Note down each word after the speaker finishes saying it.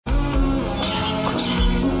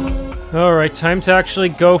Alright, time to actually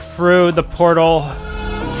go through the portal.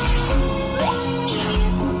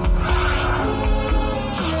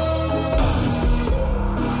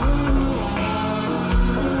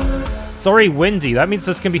 It's already windy. That means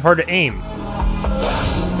this can be hard to aim.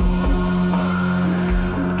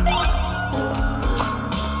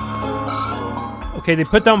 Okay, they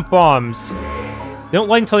put down bombs. They don't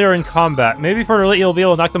light until you're in combat. Maybe for a little you'll be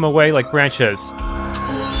able to knock them away like branches.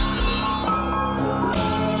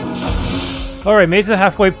 Alright, made it to the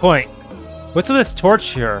halfway point. What's with this torch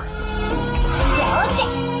here?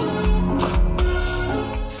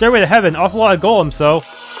 Stairway to heaven, awful lot of golems, so.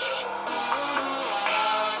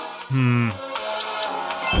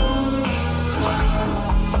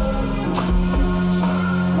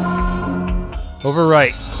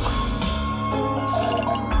 Overwrite.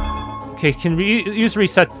 Okay, can we use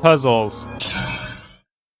reset puzzles?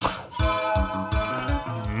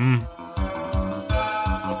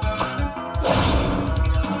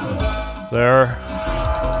 There.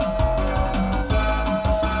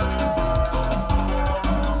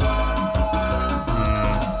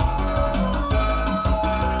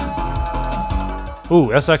 Ooh,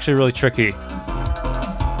 that's actually really tricky.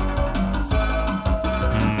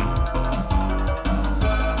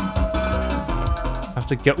 Have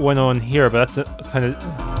to get one on here, but that's kind of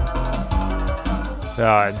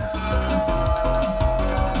bad.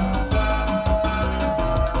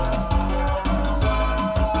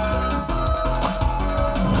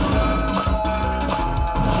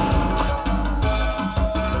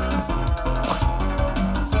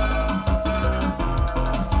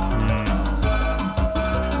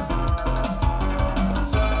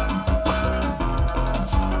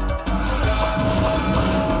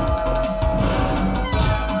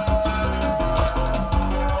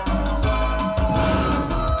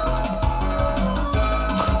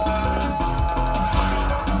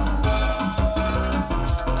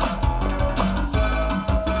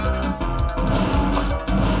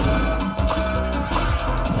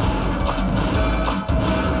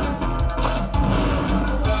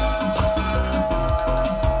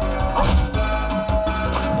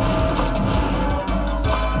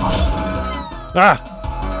 Ah!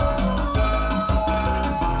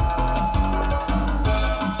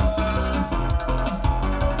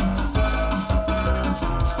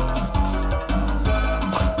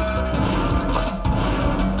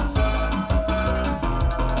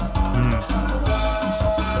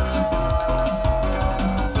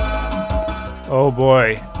 Oh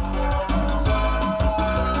boy.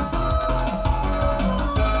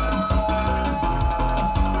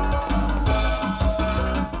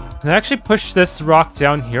 Can I actually push this rock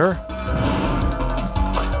down here?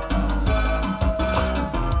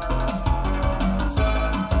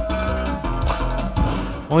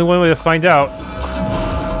 Only one way to find out.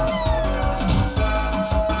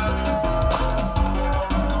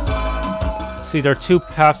 See, there are two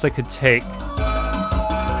paths I could take.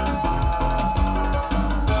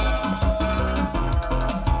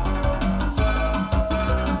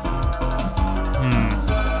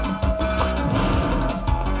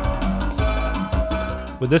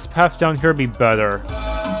 Would this path down here be better?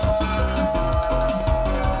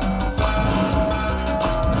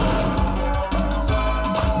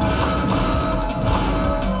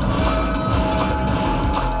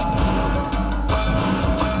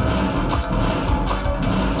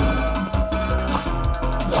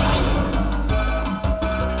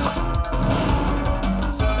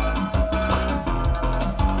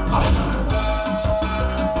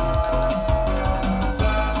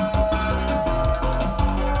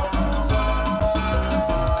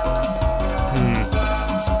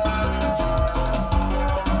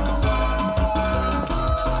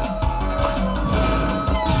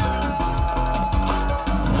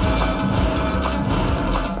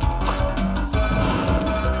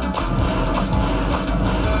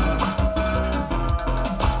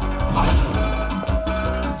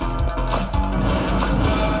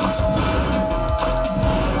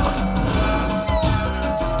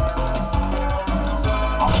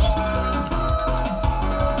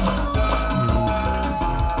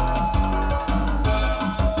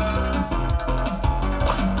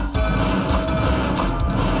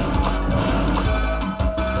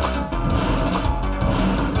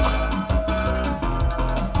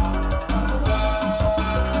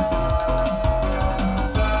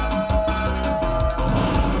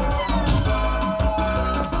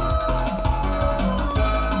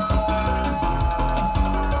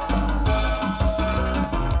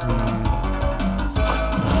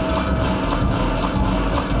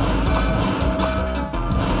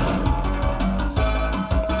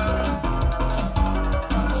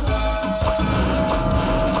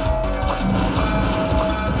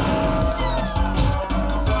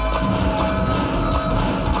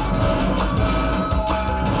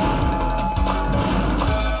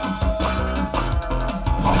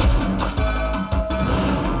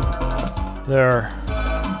 There.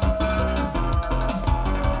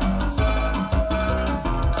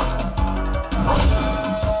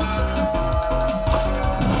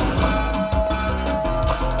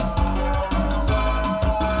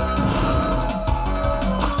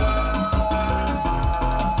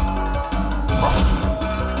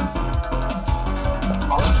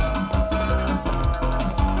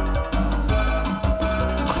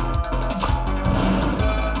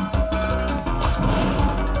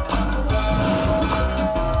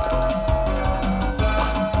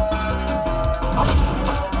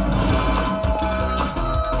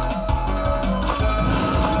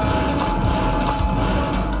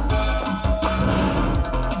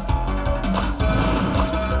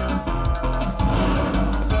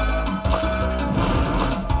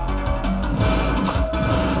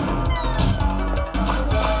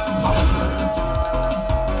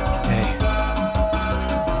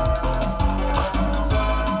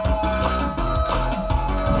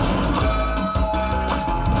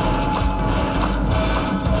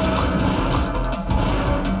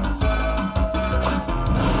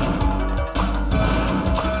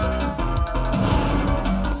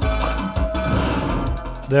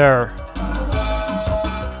 There.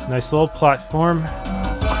 Nice little platform.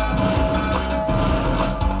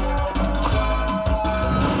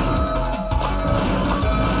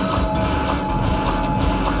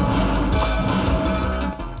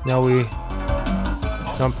 Now we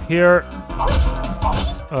jump here.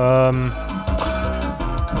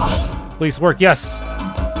 Please work, yes.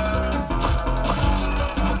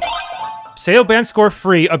 Sail band score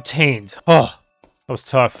free obtained. Oh, that was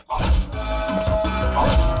tough.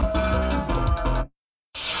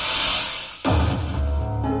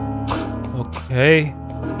 Okay.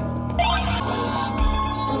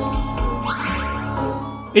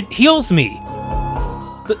 It heals me.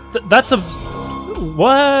 That's a...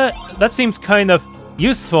 What? That seems kind of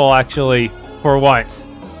useful, actually, for once.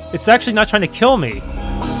 It's actually not trying to kill me.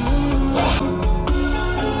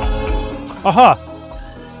 Aha!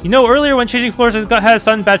 You know, earlier when changing floors, I had a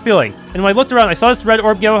sudden bad feeling. And when I looked around, I saw this red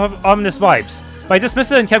orb give off ominous vibes. But I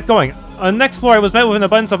dismissed it and kept going. On the next floor, I was met with an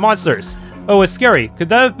abundance of monsters. Oh, it's scary. Could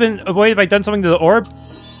that have been avoided if I'd done something to the orb?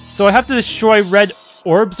 So I have to destroy red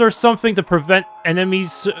orbs or something to prevent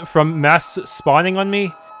enemies from mass spawning on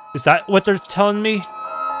me? Is that what they're telling me?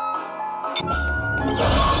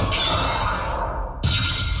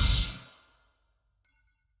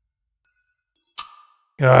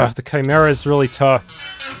 Ugh, the Chimera is really tough.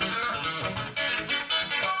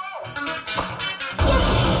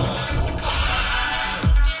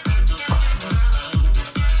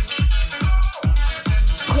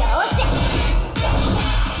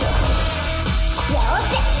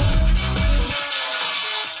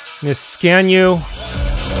 I'm gonna scan you.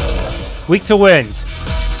 Weak to wind.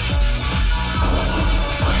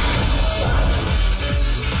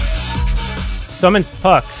 Summon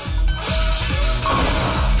pucks.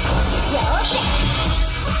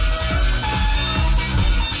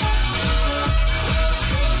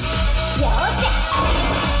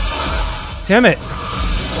 Damn it.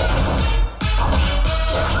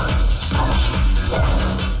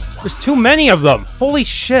 There's too many of them. Holy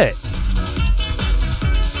shit.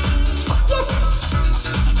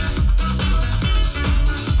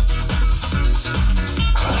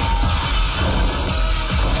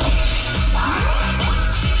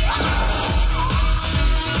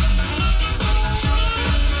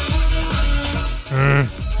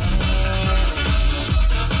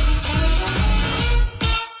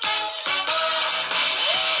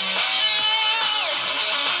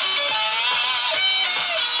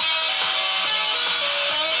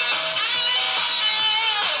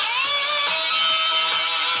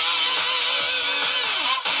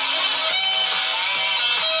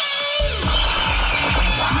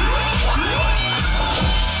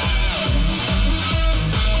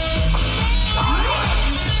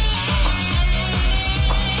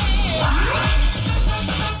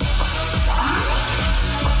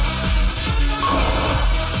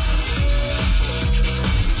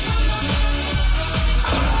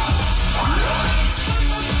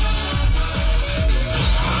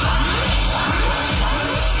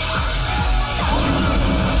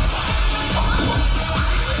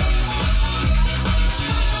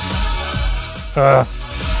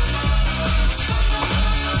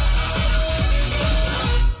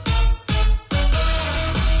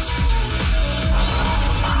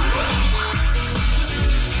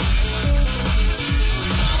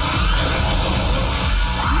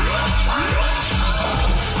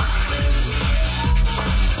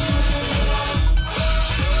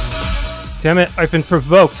 Damn it, I've been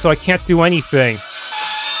provoked, so I can't do anything.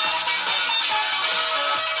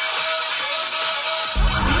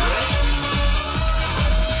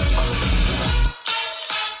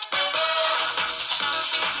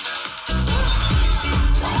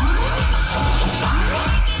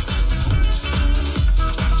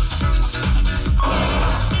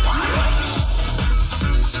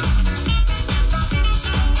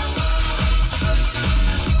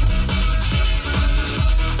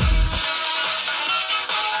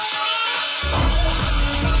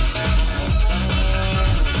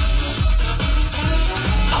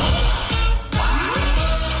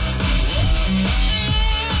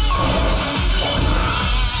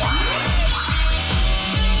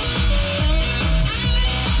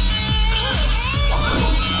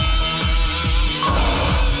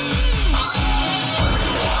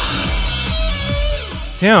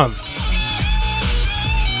 Damn.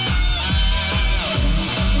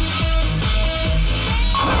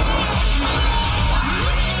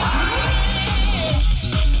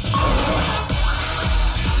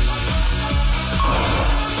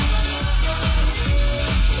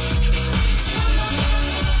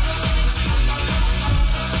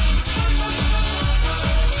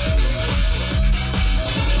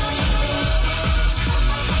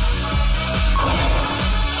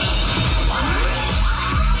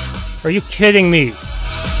 Are you kidding me?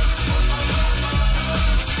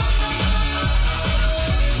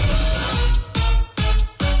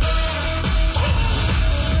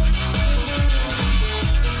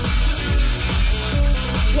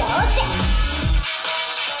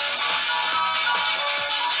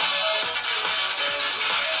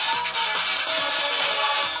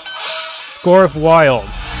 Score of Wild.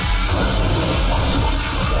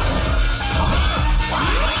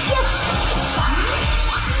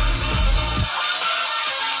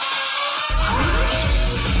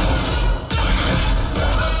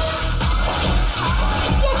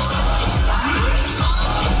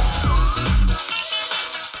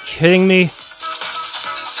 Kidding me?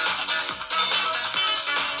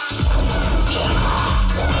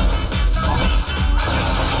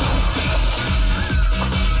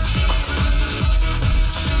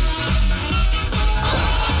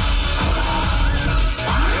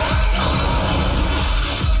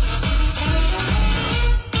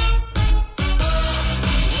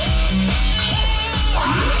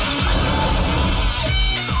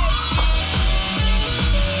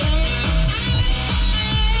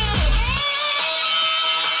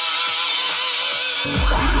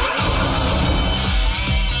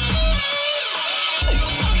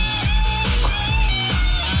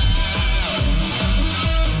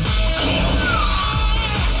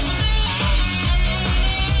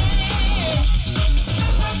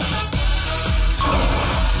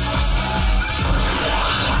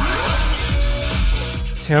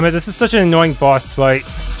 Damn it, this is such an annoying boss fight.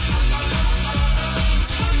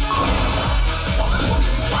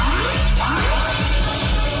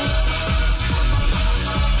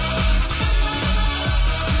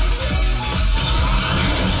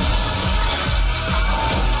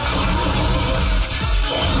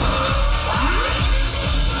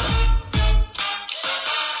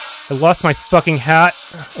 I lost my fucking hat.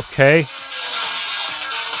 Okay.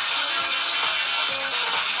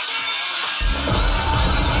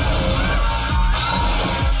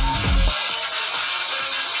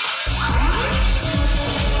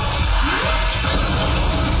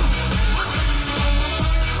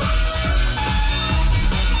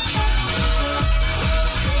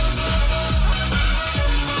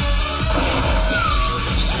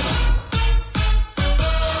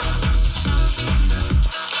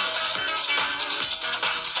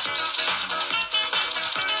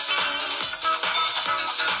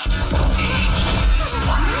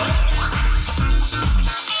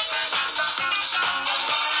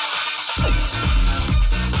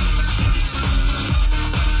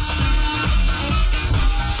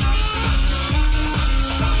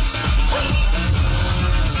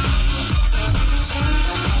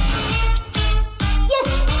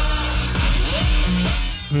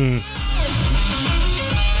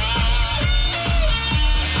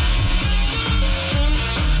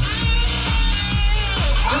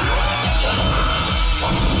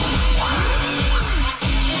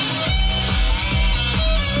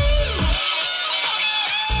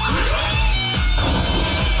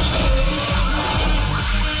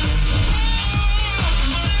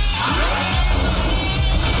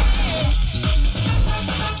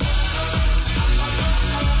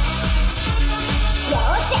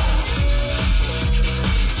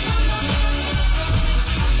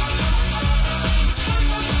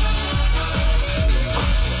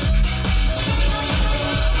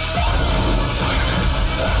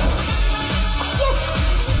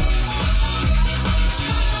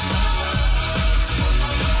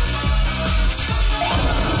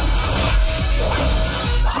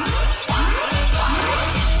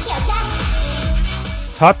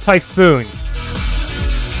 Top Typhoon.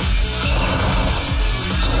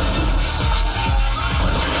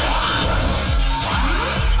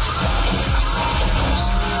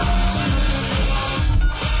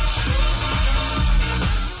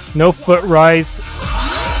 No foot rise.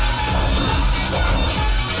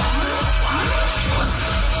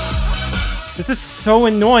 This is so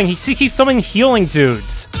annoying. He keeps summoning healing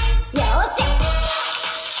dudes.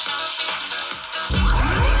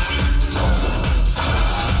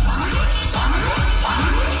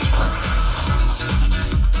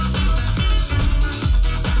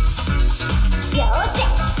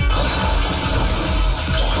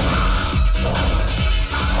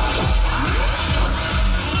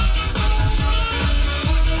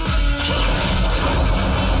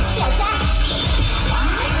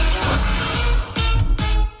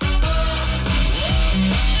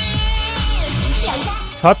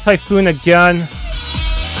 Top Typhoon again.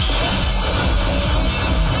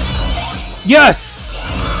 Yes!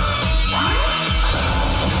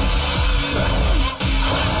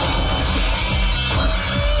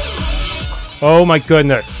 Oh my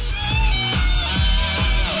goodness.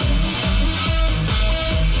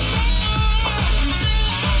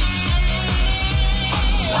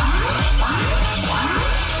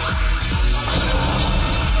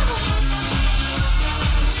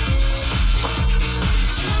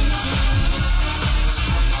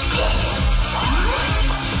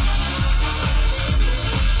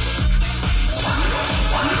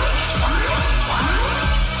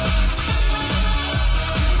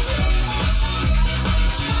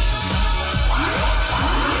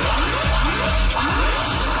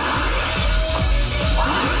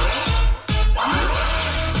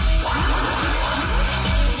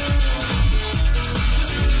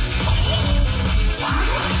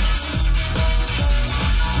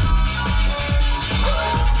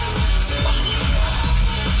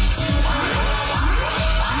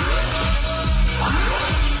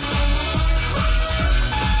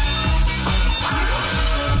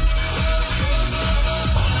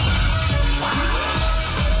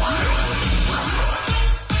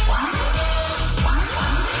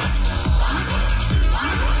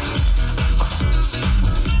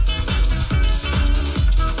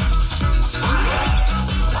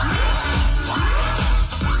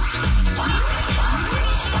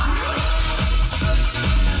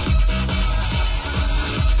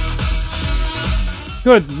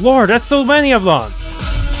 Good lord, that's so many of them!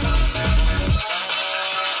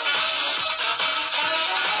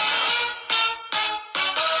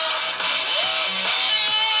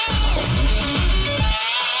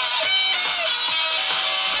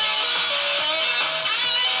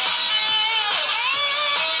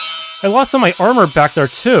 I lost some of my armor back there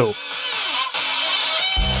too.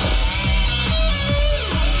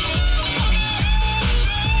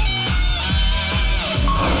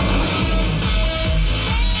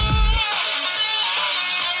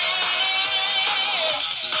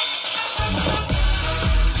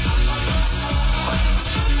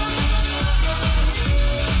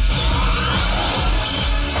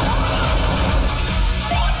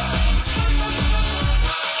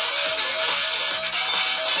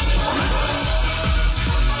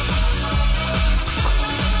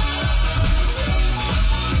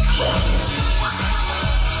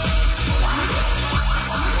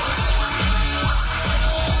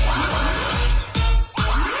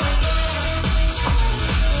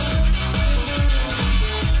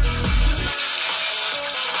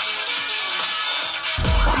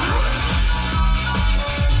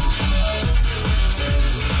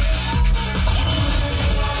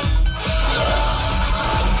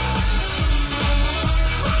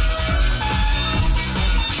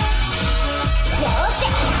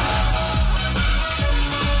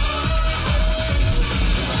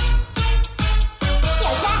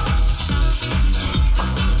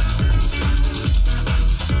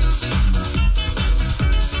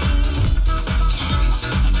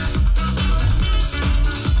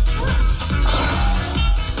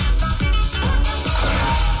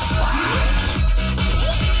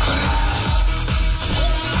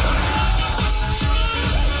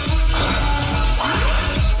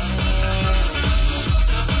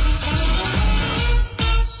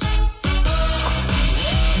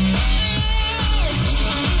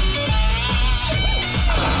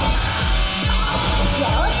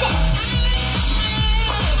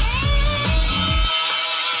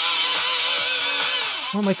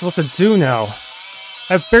 What am I supposed to do now?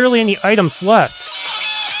 I have barely any items left.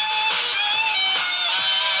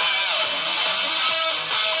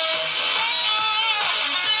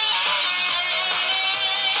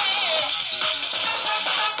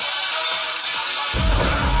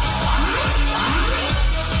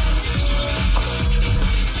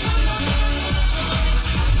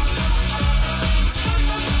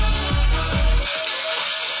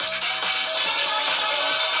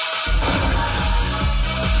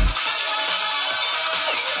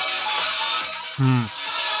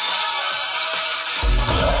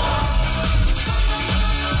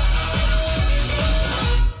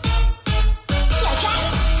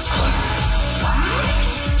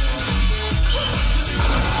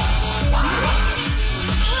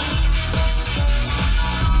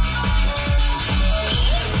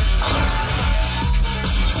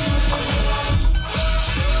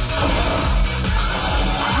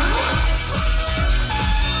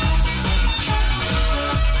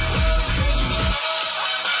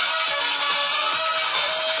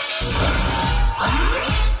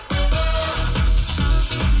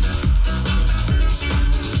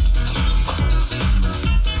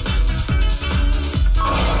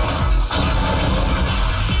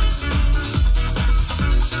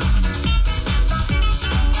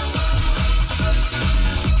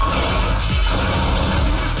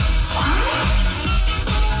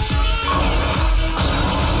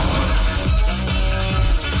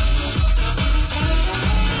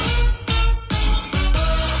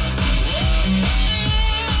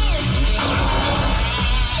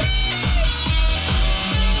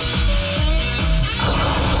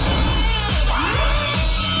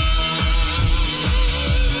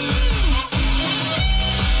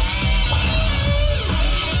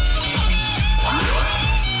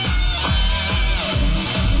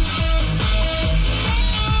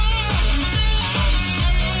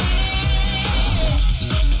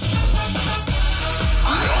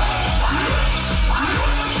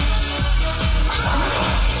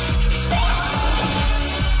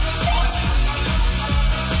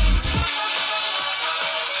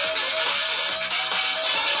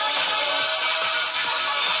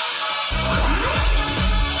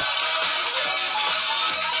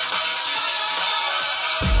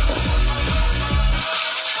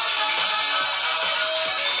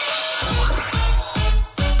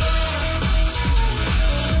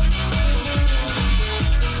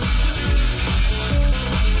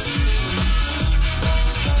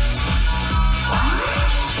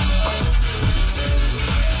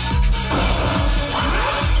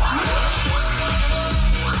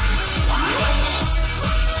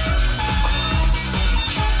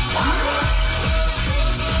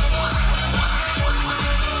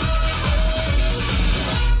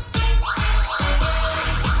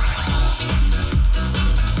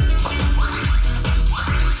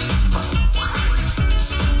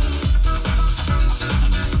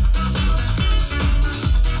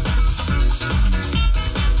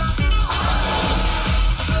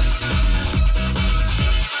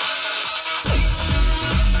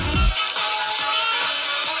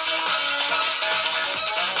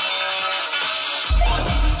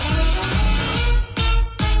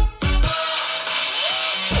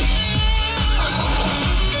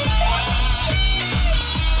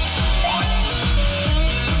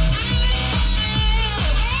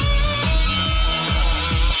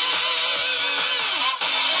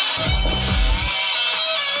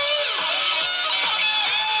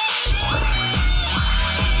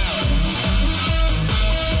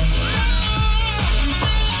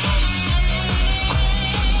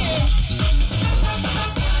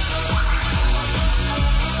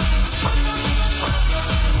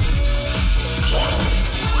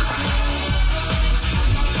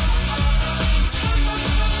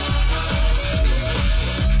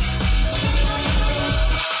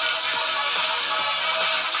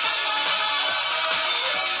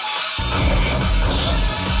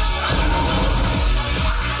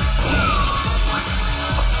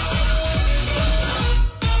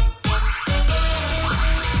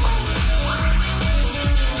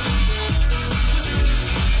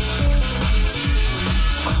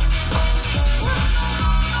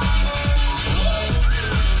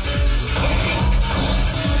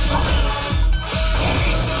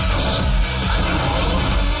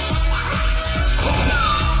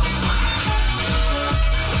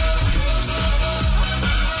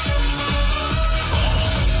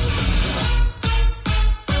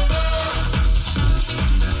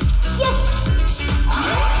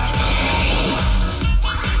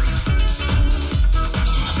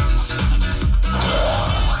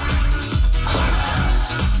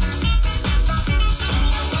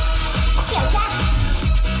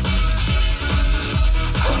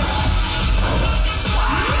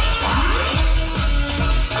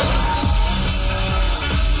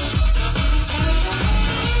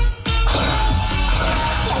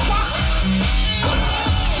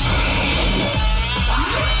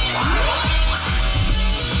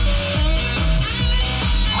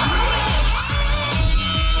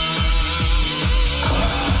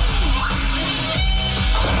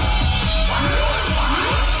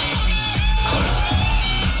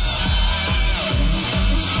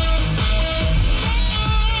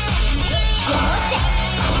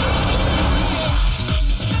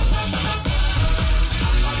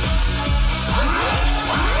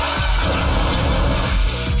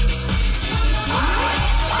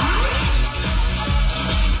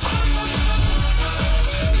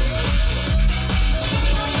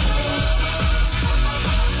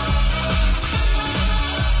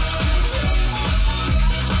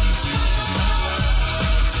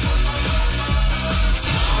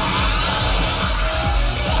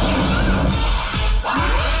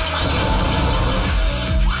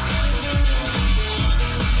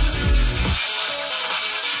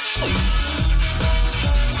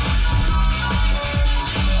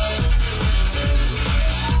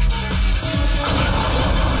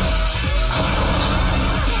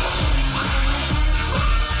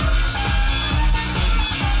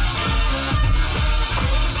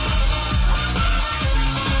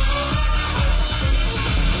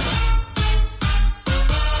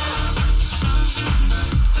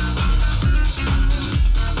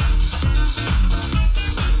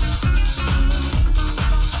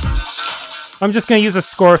 I'm just gonna use a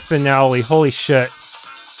score finale. Holy shit.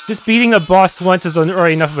 Just beating the boss once is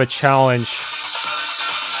already enough of a challenge.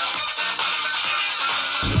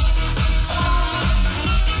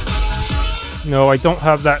 No, I don't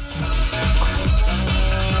have that.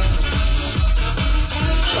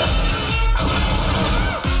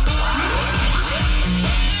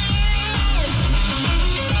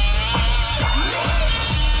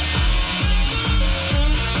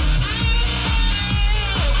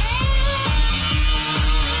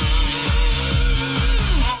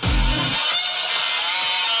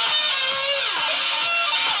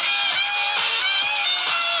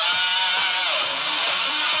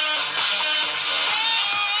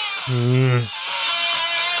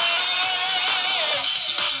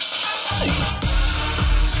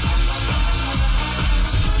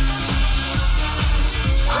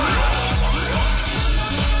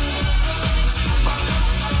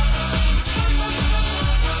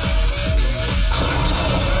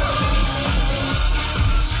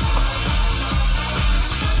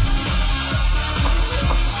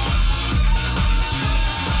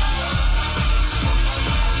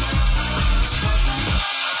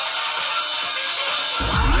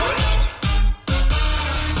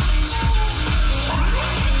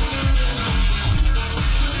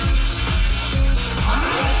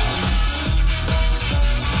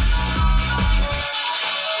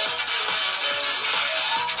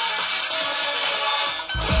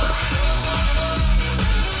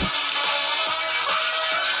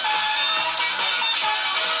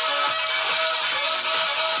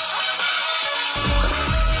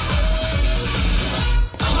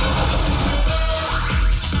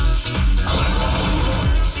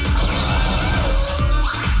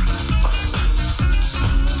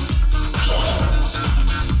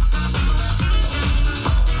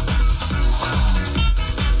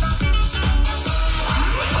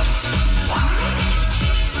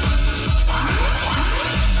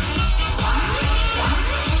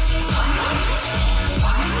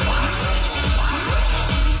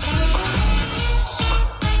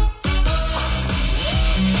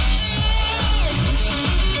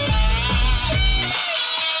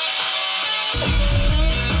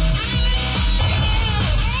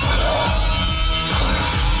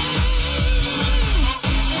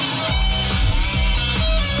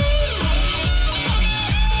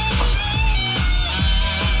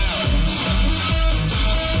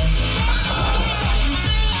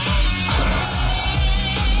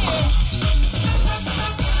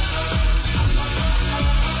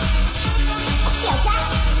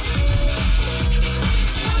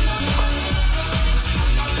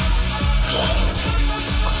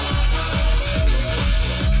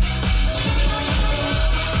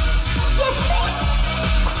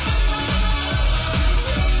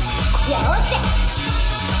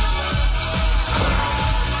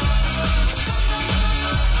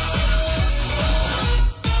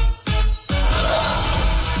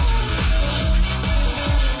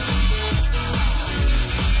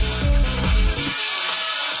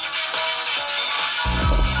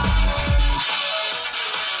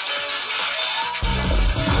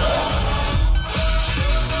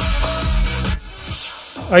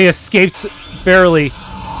 I escaped barely.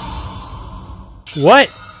 What?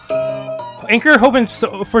 Anchor hoping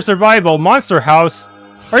for survival. Monster house?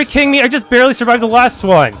 Are you kidding me? I just barely survived the last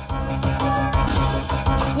one.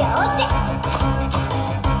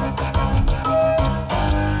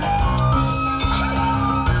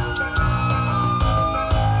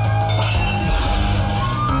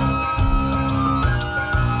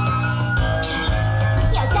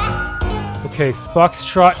 Okay,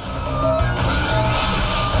 Foxtrot.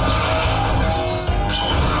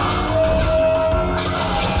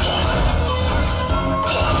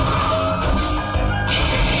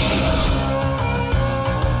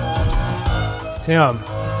 Damn.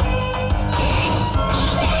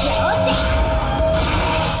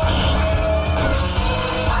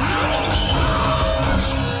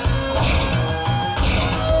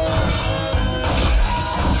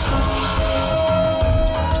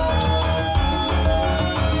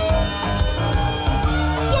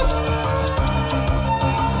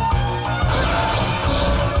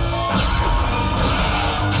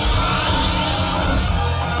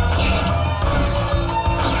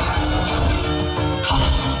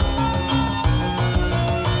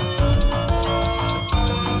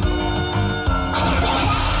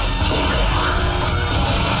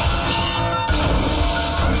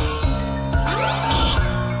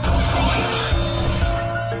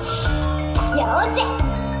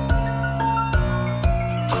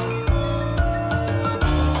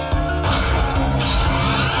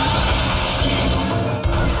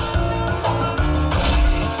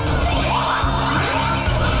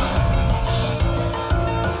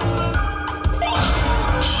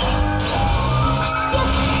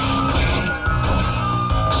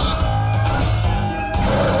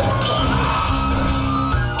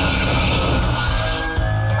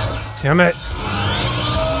 Damn it.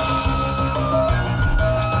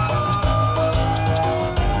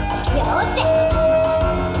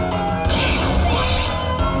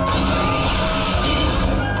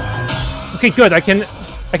 Okay, good. I can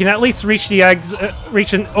at least reach the eggs,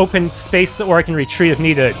 reach an open space, or I can retreat if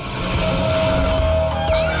needed.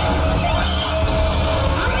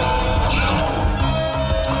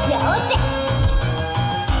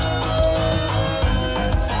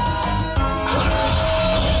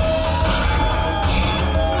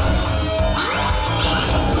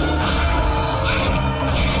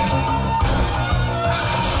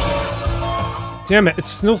 Damn it, it's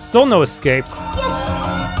still no escape.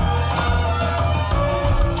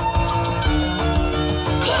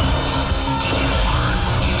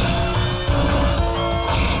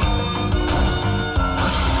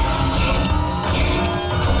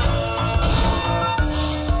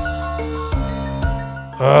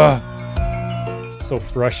 Ugh. So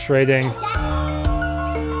frustrating.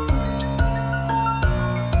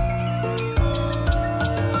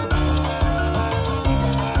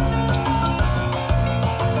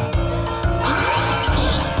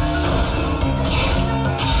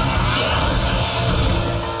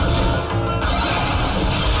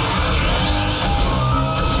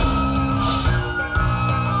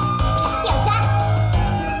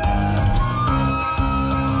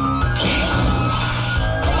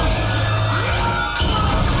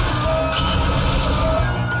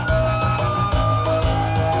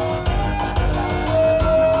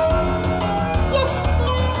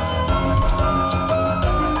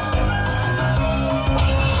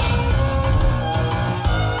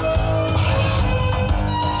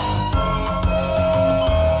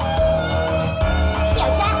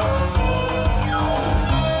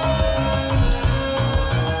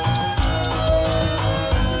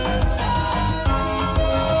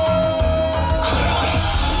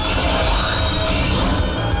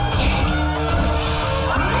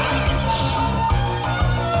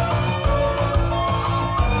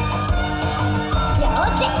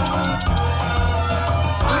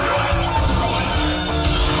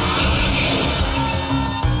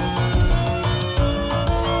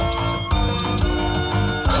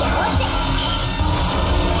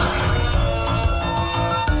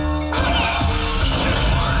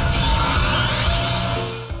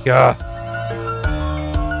 Yeah.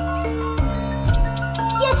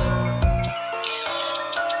 Yes.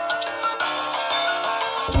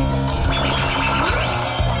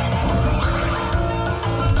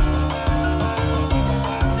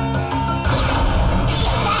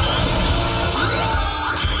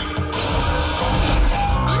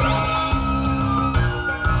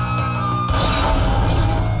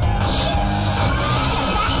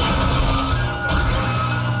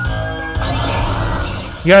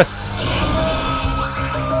 Yes.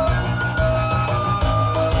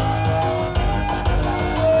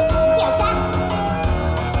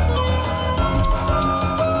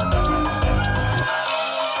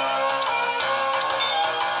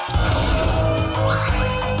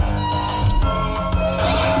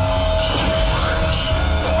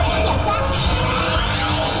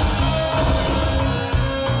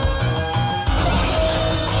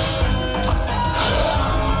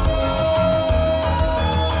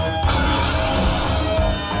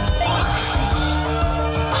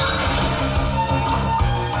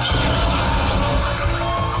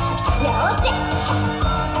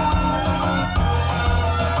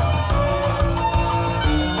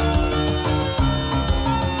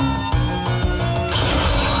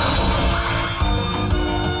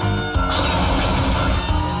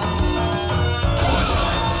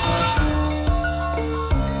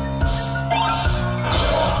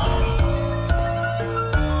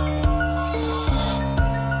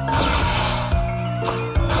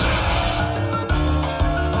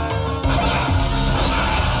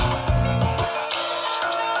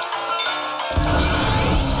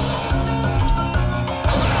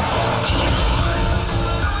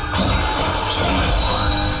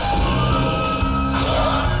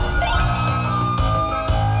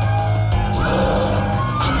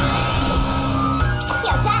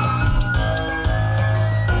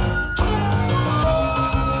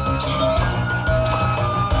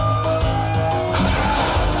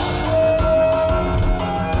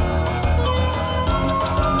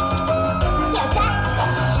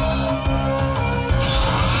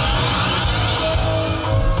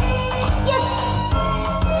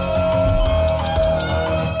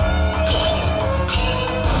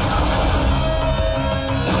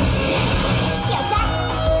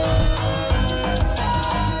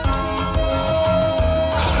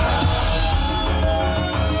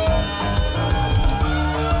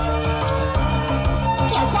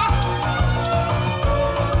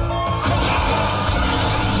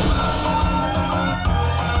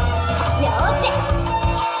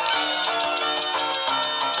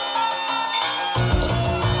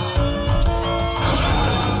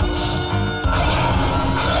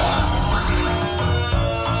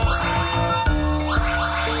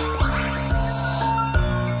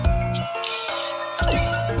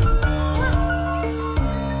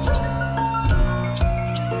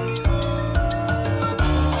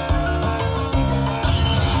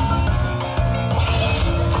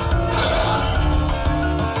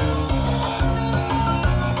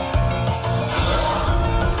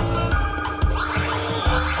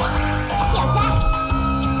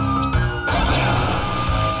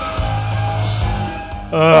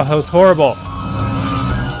 Ugh, that was horrible.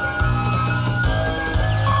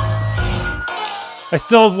 I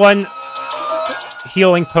still have one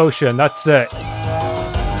healing potion, that's it.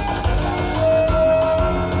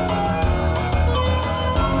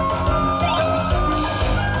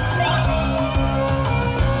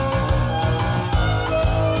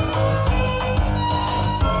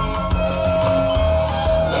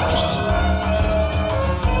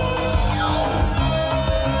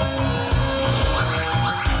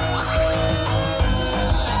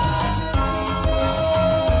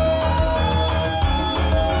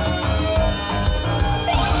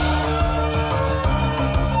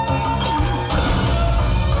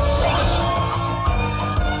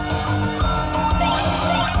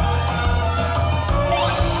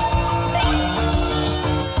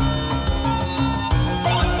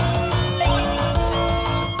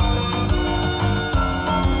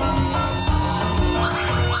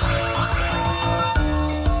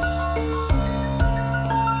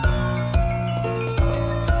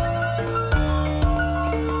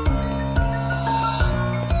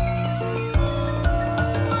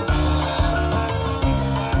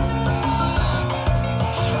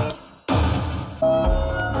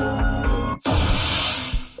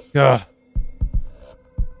 Ugh.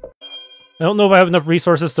 I don't know if I have enough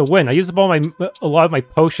resources to win. I used up a lot of my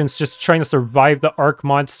potions just trying to survive the Arc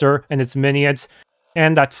monster and its minions,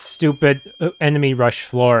 and that stupid enemy rush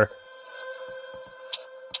floor.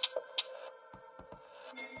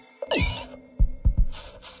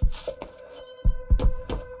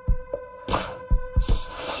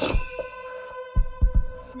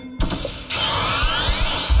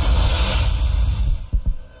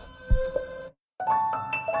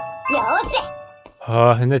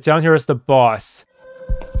 And then down here is the boss.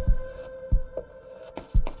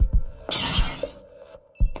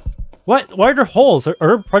 What? Why are there holes?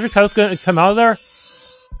 Are projectiles gonna come out of there?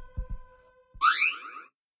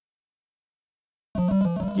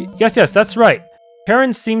 Yes, that's right.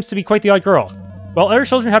 Karen seems to be quite the odd girl. While other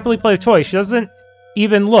children happily play with toys, she doesn't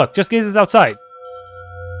even look, just gazes outside.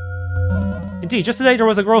 Indeed, just today there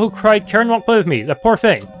was a girl who cried, "Karen won't play with me," that poor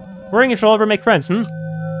thing. Worrying if she'll ever make friends,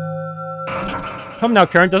 Come now,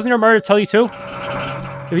 Karen, doesn't your mother tell you to?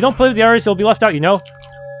 If you don't play with the others, you'll be left out, you know?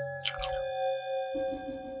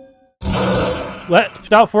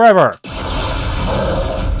 Left out forever!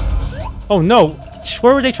 Oh no!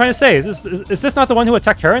 What were they trying to say? Is this not the one who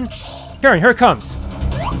attacked Karen? Karen, here it comes!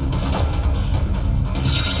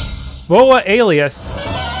 Boa alias.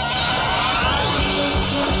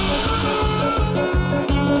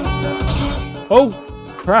 Oh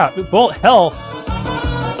crap, bolt hell!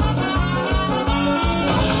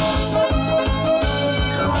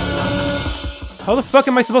 How the fuck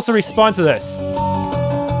am I supposed to respond to this?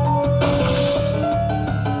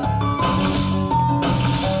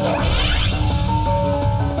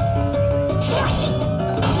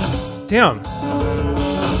 Damn.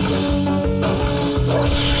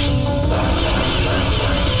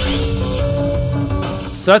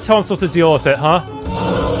 So that's how I'm supposed to deal with it, huh?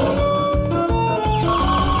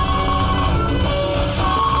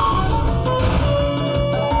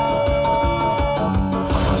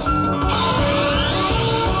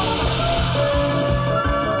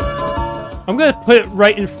 I'm gonna put it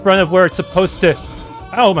right in front of where it's supposed to...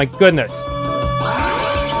 Oh my goodness.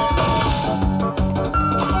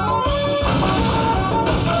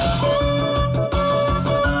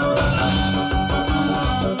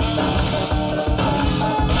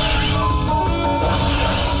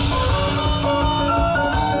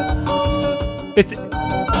 It's...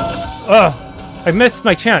 Ugh! I missed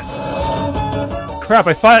my chance. Crap,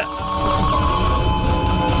 I thought...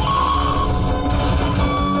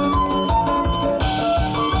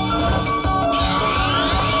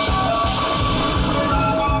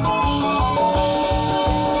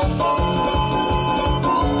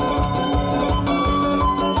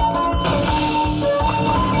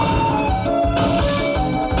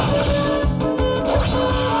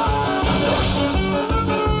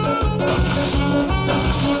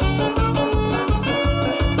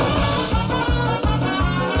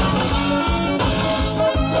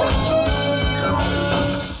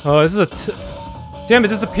 Oh, this is a damn, it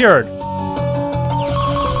disappeared.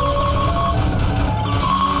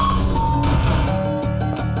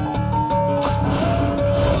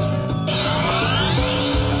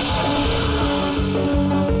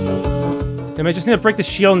 Damn, I just need to break the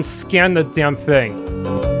shield and scan the damn thing.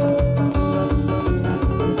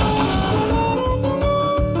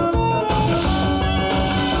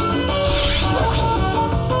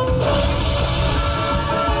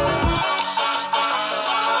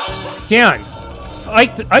 Scan!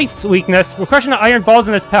 ice weakness. We're crushing the iron balls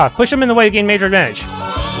in this path. Push them in the way to gain major advantage.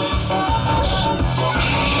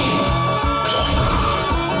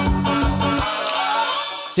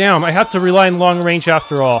 Damn, I have to rely on long range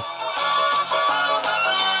after all.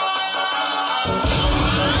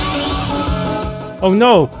 Oh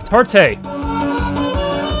no, Tarte.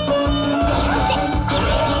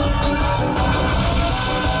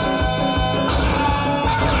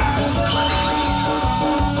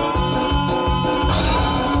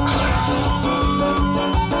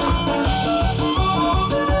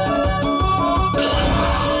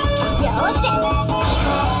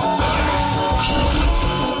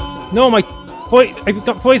 No, I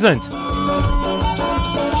got poisoned.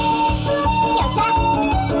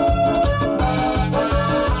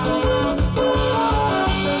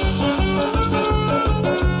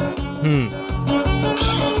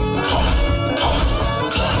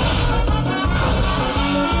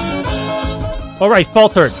 Alright,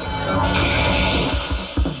 faltered.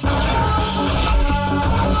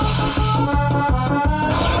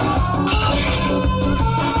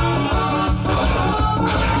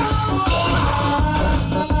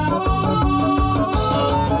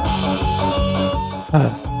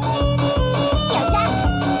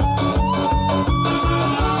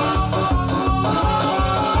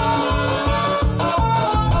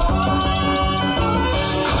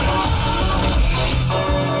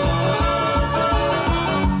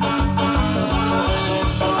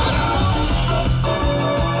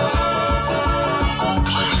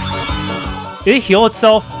 Did it heal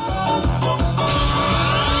itself?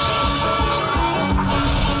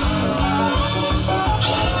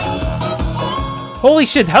 Holy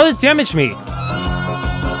shit, how did it damage me?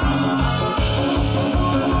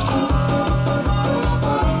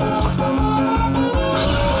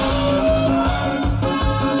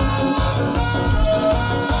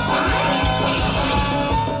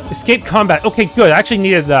 Escape combat. Okay, good. I actually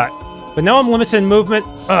needed that. But now I'm limited in movement.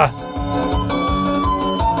 Ugh.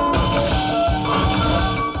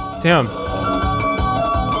 Damn.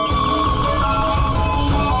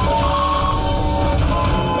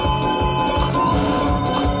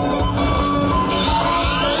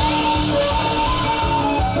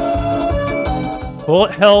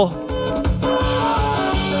 Bullet hell.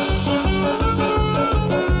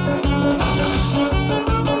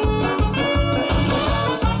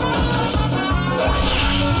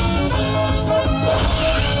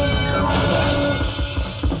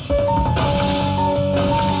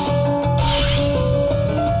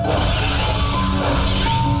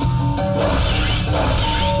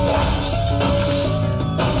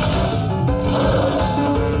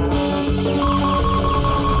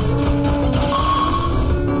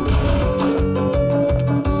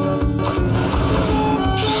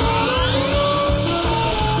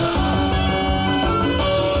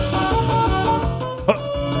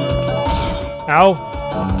 Ow.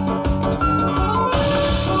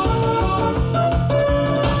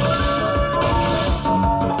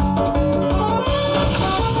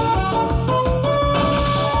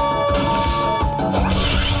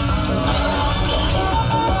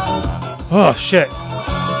 Oh, shit.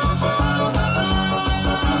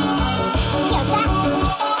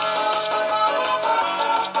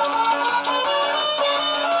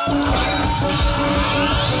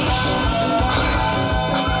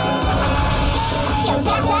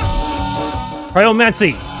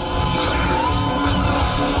 Cryomancy!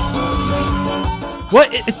 What?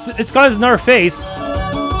 It's got another face.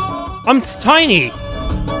 I'm tiny!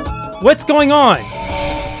 What's going on?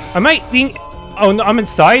 Am I being... Oh, no, I'm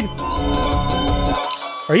inside?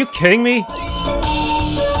 Are you kidding me?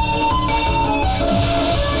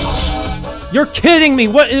 You're kidding me!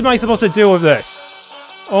 What am I supposed to do with this?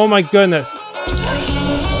 Oh my goodness.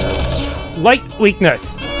 Light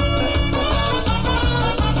weakness.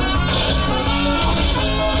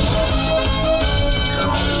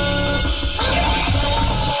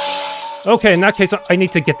 Okay, in that case, I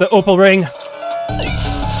need to get the opal ring.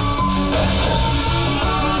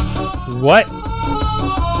 What?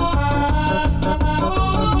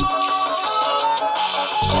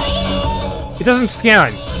 It doesn't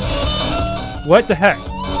scan. What the heck?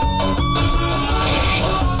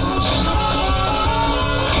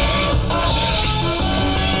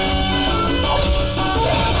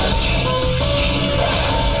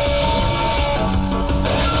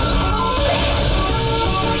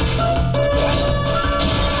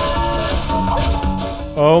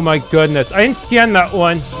 Oh my goodness, I didn't scan that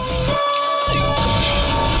one.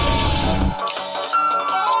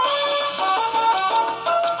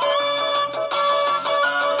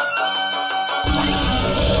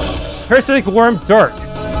 Parasitic worm dark.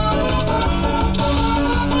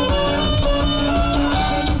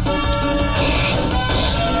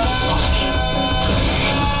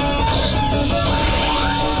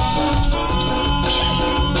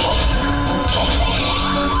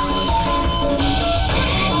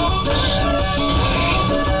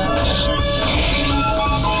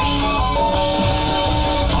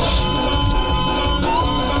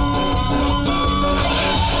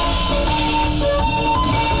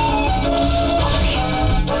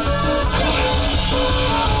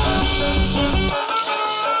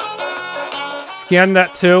 scan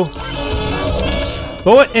that too.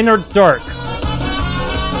 Boa Inner Dark.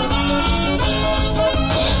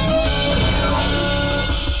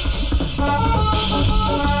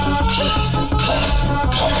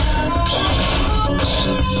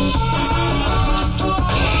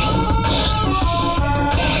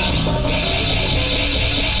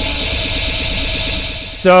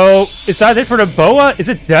 So, is that it for the boa? Is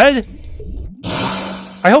it dead?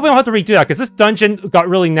 I hope I don't have to redo that, because this dungeon got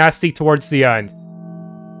really nasty towards the end.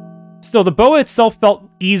 Still, the boa itself felt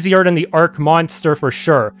easier than the Arc monster for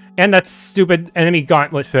sure. And that stupid enemy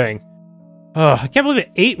gauntlet thing. Ugh, I can't believe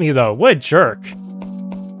it ate me though. What a jerk.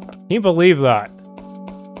 Can you believe that?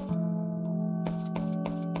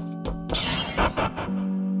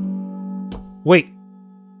 Wait,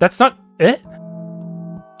 that's not it?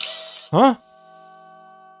 Huh?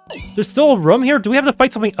 There's still a room here? Do we have to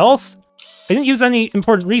fight something else? I didn't use any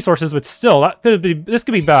important resources, but still, this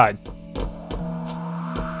could be bad.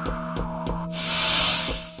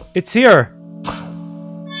 It's here.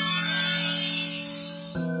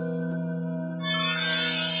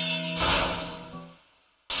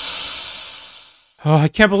 Oh, I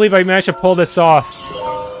can't believe I managed to pull this off.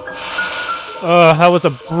 That was a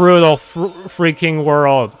brutal freaking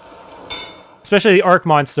world. Especially the Arc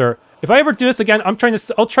monster. If I ever do this again, I'll try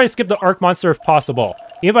to skip the Arc monster if possible.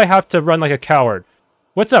 Even if I have to run like a coward.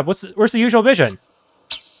 What's up? Where's the usual vision?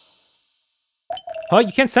 Huh?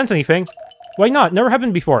 You can't sense anything. Why not? Never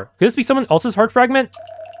happened before. Could this be someone else's heart fragment?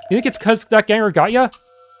 You think it's because that ganger got ya?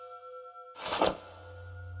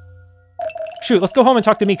 Shoot, let's go home and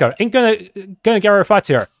talk to Mika. Ain't gonna get our thoughts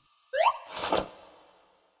here.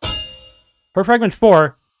 Heart fragment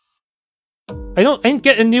 4. I didn't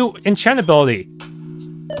get a new enchant ability.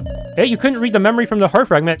 Hey, you couldn't read the memory from the heart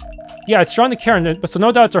fragment. Yeah, it's drawn to Karen, but so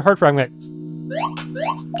no doubt it's her heart fragment.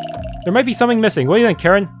 There might be something missing. What do you think,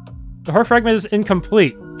 Karen? The heart fragment is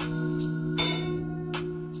incomplete.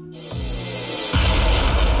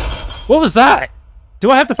 What was that? Do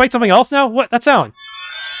I have to fight something else now? What? That sound?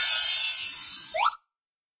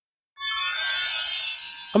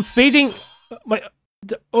 I'm fading... what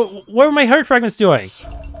are my heart fragments doing?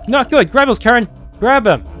 Not good. Grab those, Karen. Grab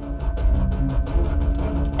him.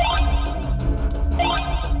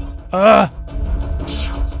 Are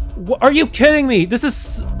you kidding me? This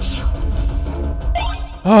is...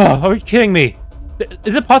 Oh, are you kidding me?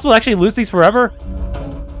 Is it possible to actually lose these forever?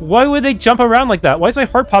 Why would they jump around like that? Why is my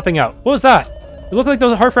heart popping out? What was that? It looked like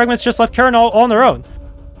those heart fragments just left Karen all on their own.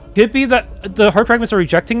 Could it be that the heart fragments are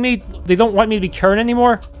rejecting me? They don't want me to be Karen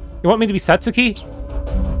anymore? They want me to be Satsuki?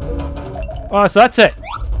 Oh, so that's it.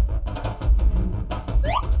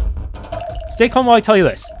 Stay calm while I tell you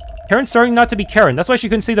this. Karen's starting not to be Karen. That's why she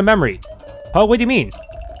couldn't see the memory. Oh, what do you mean?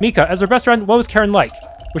 Mika, as her best friend, what was Karen like?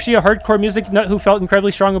 Was she a hardcore music nut who felt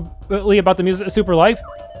incredibly strongly about the music super life?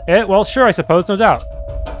 Well, sure, I suppose, no doubt.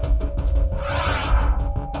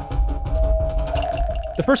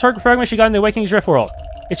 The first heart fragment she got in the Awakening Driftworld.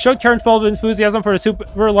 It showed Karen full of enthusiasm for the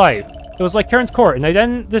super life. It was like Karen's core, an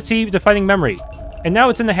identity-defining memory. And now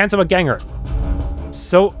it's in the hands of a ganger.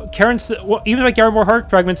 So, Karen's... Well, even if I gather more heart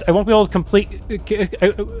fragments, I won't be able to complete...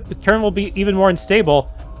 Karen will be even more unstable.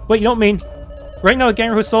 Wait, you don't mean... Right now, the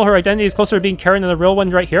ganger who stole her identity is closer to being Karen than the real one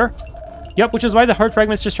right here? Yep, which is why the heart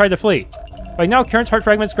fragments just tried to flee. By now, Karen's heart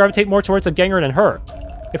fragments gravitate more towards the ganger than her.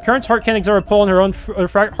 If Karen's heart can't exert a pull on her own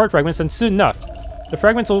heart fragments, then soon enough, the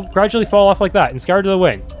fragments will gradually fall off like that and scatter to the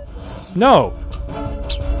wind. No!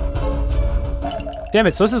 Damn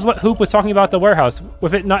it, so this is what Hoop was talking about at the warehouse,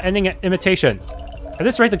 with it not ending at imitation. At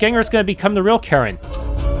this rate, the ganger is going to become the real Karen.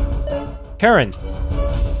 Karen.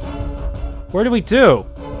 What do we do?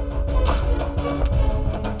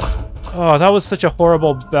 Oh, that was such a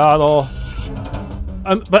horrible battle.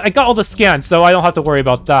 But I got all the scans, so I don't have to worry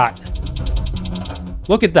about that.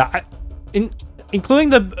 Look at that. Including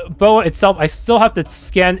the boa itself, I still have to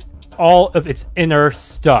scan all of its inner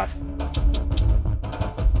stuff.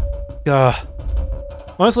 Ugh.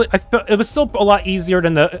 Honestly, I felt it was still a lot easier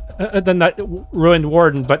than that ruined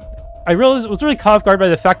warden, but I was really caught off guard by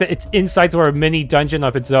the fact that it's inside sort of a mini dungeon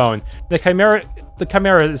of its own. The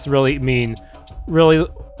chimera is really mean, really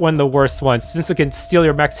one of the worst ones, since it can steal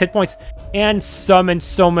your max hit points and summon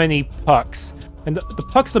so many pucks. And the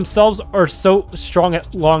pucks themselves are so strong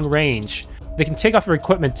at long range. They can take off your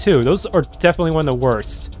equipment too. Those are definitely one of the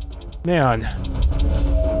worst. Man.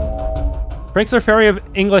 Franks are fairy of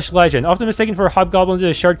English legend, often mistaken for a hobgoblin due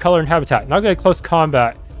to shared color and habitat. Not good at close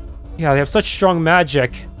combat. Yeah, they have such strong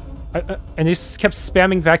magic. And they just kept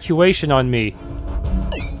spamming evacuation on me.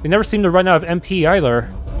 They never seem to run out of MP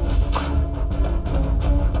either.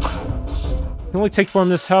 I can only take form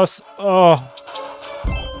in this house. Oh.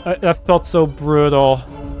 That felt so brutal.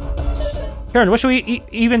 Karen, what should we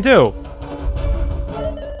even do?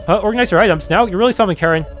 Organize your items now? You're really something,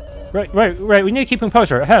 Karen. Right. We need to keep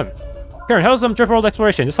composure. Ahem. Karen, how's Driftworld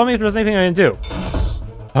exploration? Just tell me if there's anything I can do.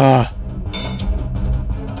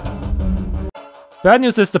 Bad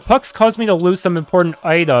news is the pucks caused me to lose some important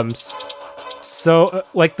items. So,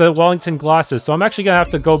 like the Wellington glasses. So I'm actually gonna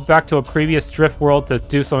have to go back to a previous Driftworld to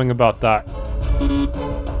do something about that.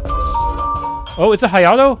 Oh, is it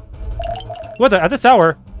Hayato? What at this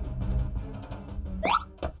hour?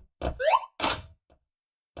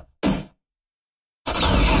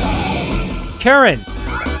 Karen!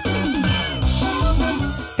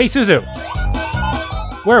 Hey, Suzu!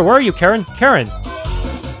 Where are you, Karen? Karen!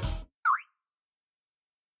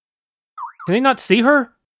 Can they not see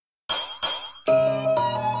her?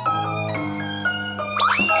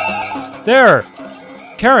 There!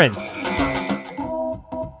 Karen!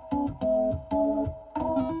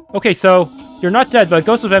 Okay, so, you're not dead, but a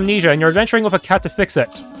ghost of amnesia, and you're adventuring with a cat to fix it.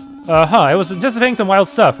 I was anticipating some wild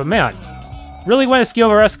stuff, but man. Really went askew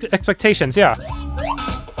over our expectations, yeah.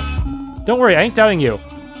 Don't worry, I ain't doubting you.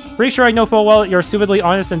 Pretty sure I know full well that you're stupidly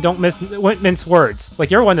honest and don't mince words.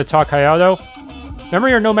 Like you're one to talk, Hayato.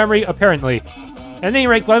 Memory or no memory, apparently. At any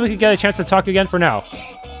rate, glad we could get a chance to talk again for now.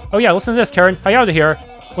 Oh yeah, listen to this, Karen. Hayato here.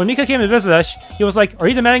 When Mika came to visit us, he was like, "Are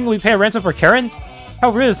you demanding we pay a ransom for Karen?"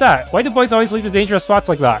 How rude is that? Why do boys always leave the dangerous spots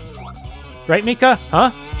like that? Right, Mika?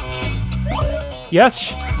 Huh?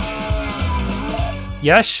 Yes?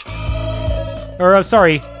 Yes? Or, I'm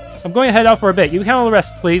sorry. I'm going to head out for a bit. You can handle the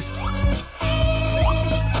rest, please.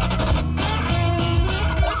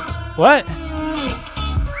 What?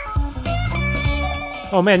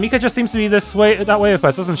 Oh man, Mika just seems to be that way with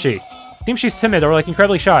us, doesn't she? Seems she's timid or like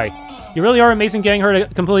incredibly shy. You really are amazing getting her to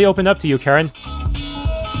completely open up to you, Karen.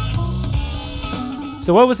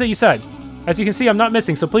 So what was it you said? As you can see, I'm not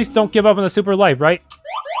missing, so please don't give up on the super life, right?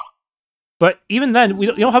 But even then,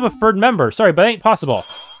 you don't have a third member. Sorry, but it ain't possible.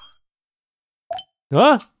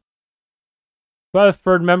 Huh? Without a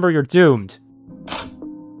third member, you're doomed.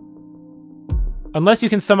 Unless you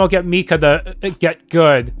can somehow get Mika to get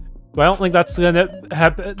good. But I don't think that's gonna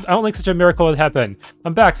happen. I don't think such a miracle would happen.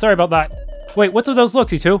 I'm back, sorry about that. Wait, what's with those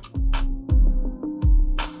looks, you two?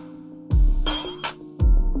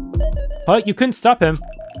 Huh? You couldn't stop him?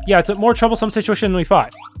 Yeah, it's a more troublesome situation than we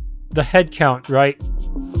thought. The head count, right?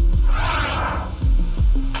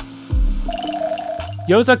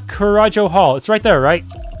 Yosa Kurajo Hall. It's right there, right?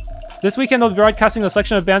 This weekend they'll be broadcasting a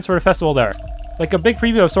selection of bands for the festival there. Like a big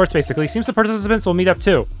preview of sorts, basically. Seems the participants will meet up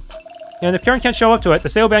too. And if Karen can't show up to it, the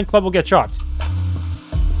Seo Band Club will get dropped.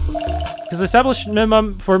 Because the established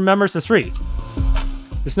minimum for members is 3.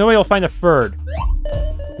 There's no way you'll find a third.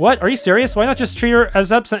 What? Are you serious? Why not just treat her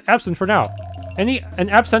as absent for now? An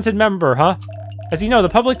absented member, huh? As you know, the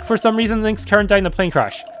public for some reason thinks Karen died in a plane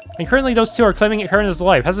crash. And currently those two are claiming Karen is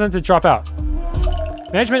alive, hesitant to drop out.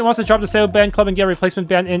 Management wants to drop the Seo Band Club and get a replacement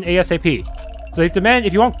band in ASAP. So they demand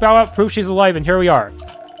if you won't bow out, prove she's alive, and here we are.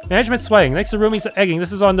 Management sweating, thanks to Rumi's egging,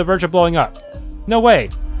 this is on the verge of blowing up. No way.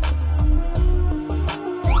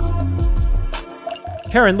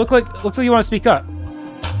 Karen, looks like you want to speak up.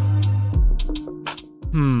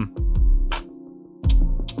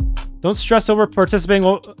 Don't stress over participating.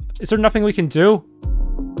 Well, is there nothing we can do?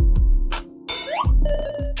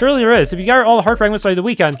 Surely there is. If you gather all the heart fragments by the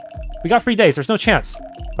weekend, we got 3 days. There's no chance.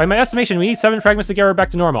 By my estimation, we need 7 fragments to get her back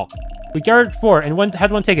to normal. We gathered 4 and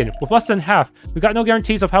had one taken. With less than half, we got no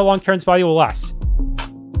guarantees of how long Karen's body will last.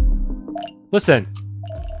 Listen,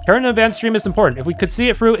 Karen in a band stream is important. If we could see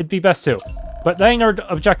it through, it'd be best to. But that ain't our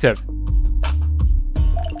objective.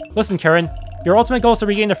 Listen, Karen, your ultimate goal is to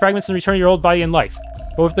regain the fragments and return your old body and life.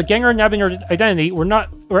 But with the Ganger nabbing your identity, we're at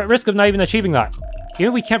risk of not even achieving that. Even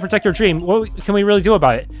if we can't protect your dream, what can we really do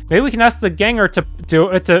about it? Maybe we can ask the Ganger to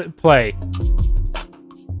play.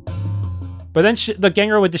 But then the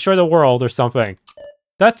Ganger would destroy the world or something.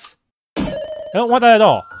 I don't want that at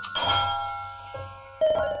all.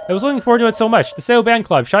 I was looking forward to it so much. The Seo Band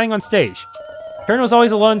Club, shining on stage. Karen was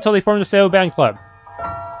always alone until they formed the Seo Band Club.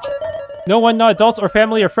 No one, not adults or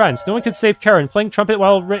family or friends. No one could save Karen, playing trumpet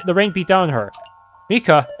while the rain beat down on her.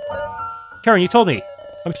 Mika? Karen, you told me.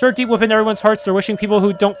 I'm sure deep within everyone's hearts they're wishing people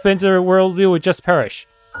who don't fit into their worldview would just perish.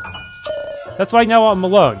 That's why now I'm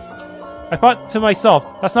alone. I thought to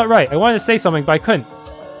myself, that's not right. I wanted to say something, but I couldn't.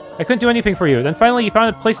 I couldn't do anything for you. Then finally you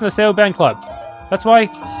found a place in the Seo Band Club. That's why...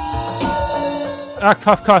 Ah,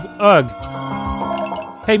 cough, cough,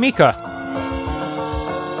 ugh. Hey, Mika.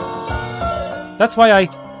 That's why I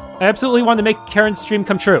absolutely wanted to make Karen's dream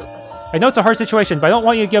come true. I know it's a hard situation, but I don't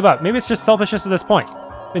want you to give up. Maybe it's just selfishness at this point.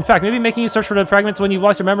 In fact, maybe making you search for the fragments when you've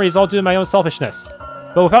lost your memory is all due to my own selfishness.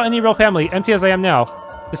 but without any real family, empty as I am now.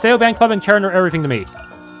 The Seo Band Club and Karen are everything to me.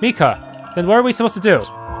 Mika, then what are we supposed to do?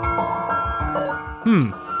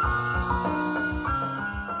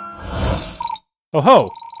 Oh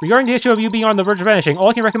ho! Regarding the issue of you being on the verge of vanishing, all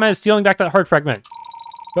I can recommend is stealing back that heart fragment.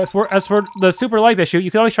 But as for the super life issue, you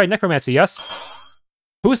can always try necromancy, yes?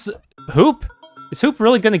 Who's... Hoop? Is Hoop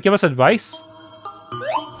really gonna give us advice?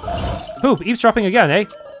 Hoop, eavesdropping again, eh?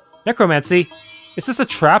 Necromancy? Is this a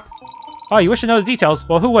trap? Oh, you wish to know the details?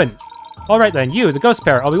 Well, who wouldn't? Alright then, you, the ghost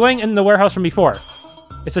pair. I'll be waiting in the warehouse from before.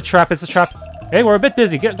 It's a trap, it's a trap. Hey, we're a bit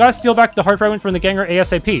busy. Gotta steal back the heart fragment from the ganger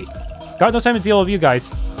ASAP. Got no time to deal with you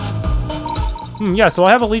guys. Yeah, so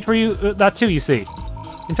I have a lead for you, that too, you see.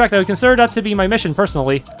 In fact, I would consider that to be my mission,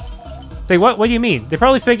 personally. Say, what do you mean? They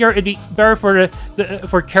probably figure it'd be better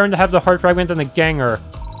for Karen to have the heart fragment than the ganger.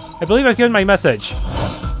 I believe I've given my message.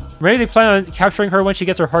 Maybe they plan on capturing her when she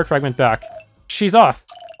gets her heart fragment back. She's off.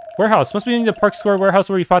 Warehouse. Must be in the Park Square warehouse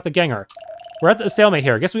where we fought the ganger. We're at the stalemate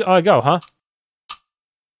here. Guess we ought to go, huh?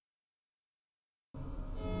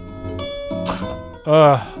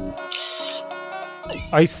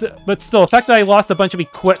 But still, the fact that I lost a bunch of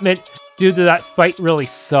equipment due to that fight really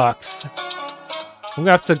sucks. I'm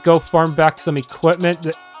gonna have to go farm back some equipment.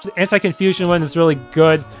 The anti-confusion one is really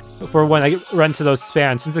good for when I run to those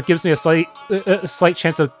spans, since it gives me a slight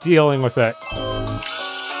chance of dealing with it.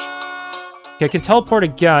 Okay, I can teleport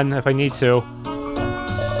again if I need to.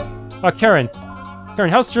 Karen. Karen,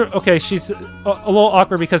 how's your... Okay, she's a little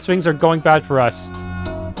awkward because things are going bad for us.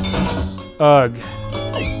 Ugh.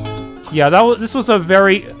 Yeah, this was a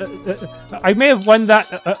very... I may have won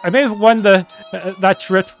that... I may have won that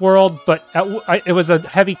Driftworld, but it was a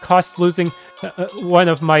heavy cost losing one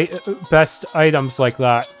of my best items like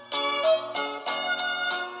that.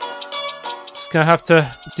 Just gonna have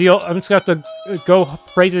to deal... I'm just gonna have to go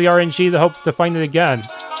pray to the RNG to hope to find it again.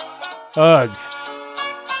 Ugh.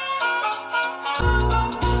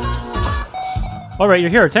 Alright, you're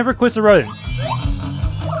here. Time for Quiz the Rodent.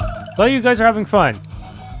 Glad you guys are having fun.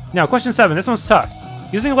 Now, question 7. This one's tough.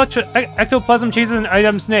 Using ectoplasm changes an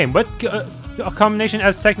item's name. What combination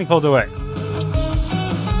adds technical to it?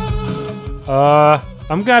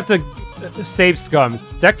 I'm gonna have to save scum.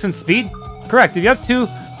 Dex and speed? Correct. If you have 2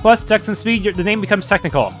 plus Dex and speed, the name becomes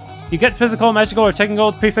technical. You get physical, magical, or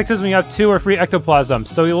technical prefixes when you have 2 or 3 ectoplasms,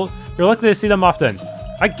 so you're likely to see them often.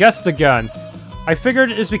 I guessed again. I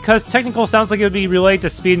figured it's because technical sounds like it would be related to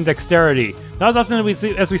speed and dexterity. Not as often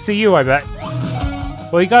as we see you, I bet.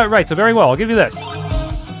 Well, you got it right, so very well. I'll give you this.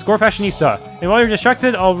 Score Fashionista. And while you're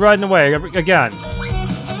distracted, I'll run away again.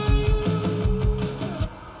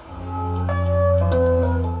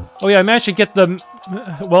 Oh yeah, I managed to get the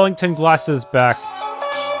Wellington glasses back.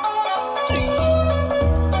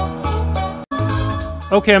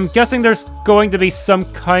 Okay, I'm guessing there's going to be some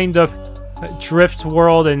kind of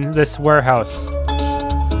Driftworld in this warehouse.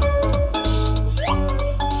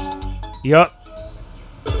 Yup.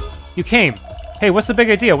 You came. Hey, what's the big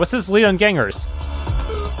idea? What's this lead on gangers?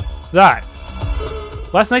 That.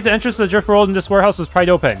 Last night, the entrance to the Driftworld in this warehouse was pried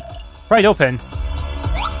open. Pried open?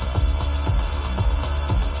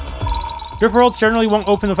 Driftworlds generally won't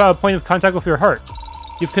open without a point of contact with your heart.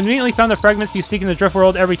 You've conveniently found the fragments you seek in the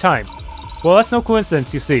Driftworld every time. Well, that's no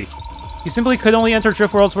coincidence, you see. You simply could only enter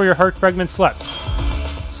Driftworlds where your heart fragment slept.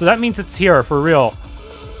 So that means it's here, for real.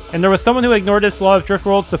 And there was someone who ignored this law of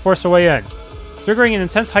Driftworlds to force their way in, triggering an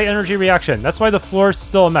intense high-energy reaction. That's why the floor's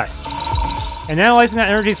still a mess. And analyzing that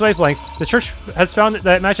energy's wavelength, the church has found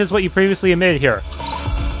that it matches what you previously emitted here.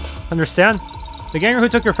 Understand? The ganger who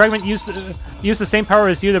took your fragment used the same power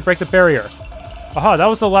as you to break the barrier. Aha, that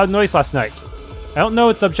was a loud noise last night. I don't know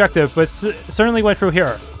its objective, but it certainly went through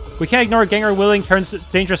here. We can't ignore a ganger wielding Karen's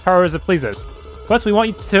dangerous power as it pleases. Plus, we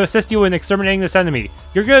want to assist you in exterminating this enemy.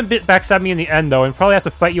 You're gonna backstab me in the end, though, and probably have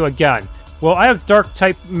to fight you again. Well, I have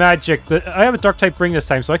Dark-type magic. I have a Dark-type ring this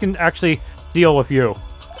time, so I can actually deal with you.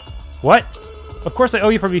 What? Of course I owe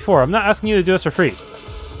you for before. I'm not asking you to do this for free.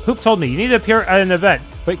 Hoop told me you need to appear at an event,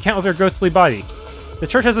 but you can't with your ghostly body. The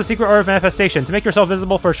church has a secret art of manifestation to make yourself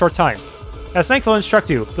visible for a short time. As thanks, I'll instruct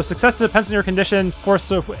you. The success depends on your condition and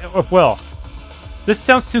force of will. This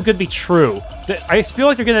sounds too good to be true. I feel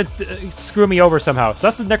like they're gonna screw me over somehow. So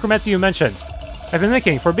that's the necromancy you mentioned. I've been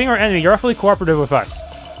thinking, for being our enemy, you're awfully cooperative with us.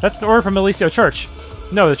 That's an order from Eliseo Church.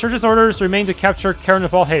 No, the church's orders remain to capture Karen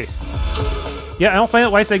with all haste. Yeah, I don't find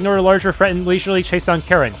it wise to ignore the larger threat and leisurely chase down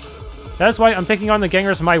Karen. That is why I'm taking on the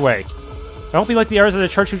gangers my way. I won't be like the heirs of the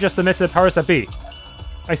church who just submit to the powers that be.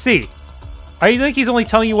 I see. I think he's only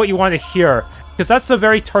telling you what you want to hear, because that's a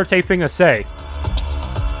very Tarte thing to say.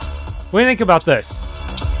 What do you think about this?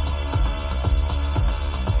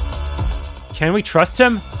 Can we trust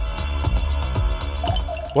him?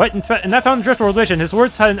 What? In that found Driftworld vision, his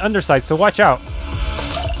words had an underside, so watch out.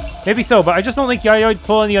 Maybe so, but I just don't think Yayoi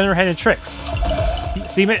pull any underhanded tricks.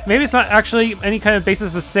 See, maybe it's not actually any kind of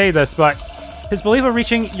basis to say this, but his belief of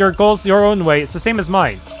reaching your goals your own way, it's the same as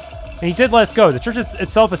mine. And he did let us go. The church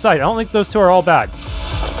itself aside, I don't think those two are all bad.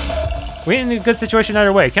 We ain't in a good situation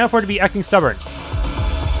either way. Can't afford to be acting stubborn.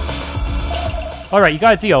 Alright, you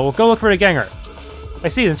got a deal. We'll go look for the ganger. I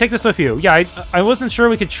see, then take this with you. Yeah, I wasn't sure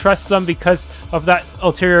we could trust them because of that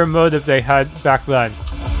ulterior motive they had back then.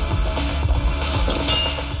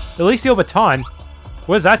 Elisio Baton?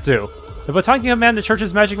 What does that do? The Baton can command the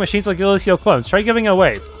church's magic machines like Elisio clones. Try giving it a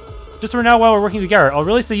wave. Just for now while we're working together, I'll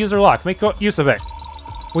release the user lock. Make use of it.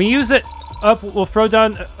 When you use it up, we'll throw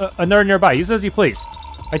down another nearby. Use it as you please.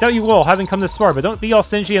 I doubt you will, having come this far, but don't be all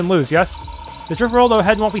stingy and lose, yes? The Driftworld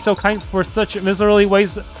ahead won't be so kind for such miserly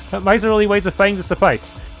ways of fighting to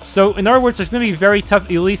suffice. So, in other words, there's going to be very tough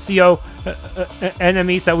Elisio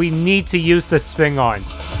enemies that we need to use this thing on.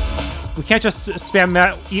 We can't just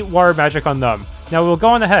spam eat water magic on them. Now, we'll go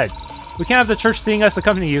on ahead. We can't have the church seeing us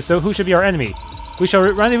accompany you, so who should be our enemy? We shall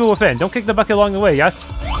rendezvous within. Don't kick the bucket along the way, yes?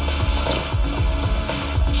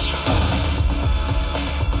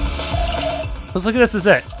 Let's look at this as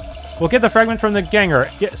it. We'll get the fragment from the ganger.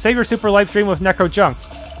 Save your super life dream with necro junk.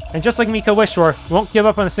 And just like Mika wished for, we won't give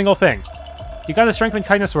up on a single thing. You got the strength and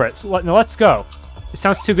kindness for it. So now let's go. It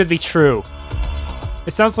sounds too good to be true.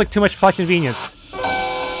 It sounds like too much plot convenience.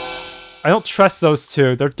 I don't trust those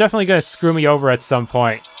two. They're definitely going to screw me over at some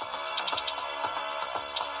point.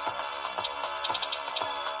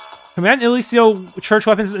 Command Elisio church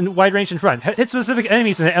weapons in wide range in front. Hit specific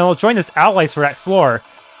enemies in it and it'll join as allies for that floor.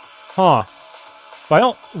 Huh. But I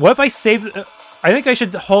don't... What if I save... I think I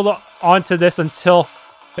should hold on to this until...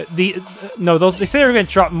 No, they say they're going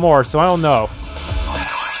to drop more, so I don't know.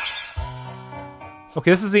 Okay,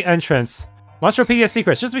 this is the entrance. Monstropedia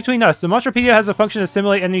secrets. Just between us, the Monstropedia has a function to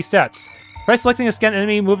simulate enemy stats. Try selecting a scan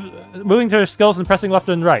enemy, moving to their skills, and pressing left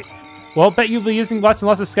and right. Well, I'll bet you'll be using lots and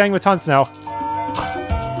lots of scanning batons now.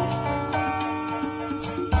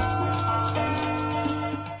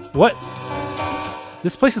 What?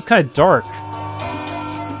 This place is kind of dark.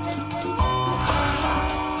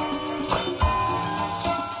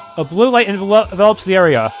 A blue light envelops the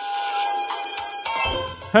area.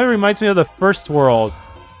 Kind of reminds me of the first world.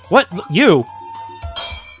 What? You?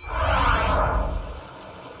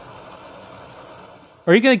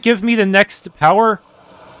 Are you gonna give me the next power?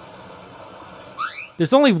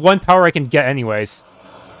 There's only one power I can get anyways.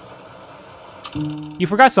 You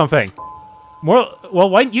forgot something. Well,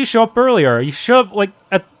 why didn't you show up earlier? You showed up, like,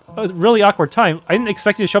 at a really awkward time. I didn't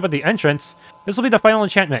expect you to show up at the entrance. This will be the final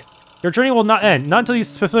enchantment. Your journey will not end, not until you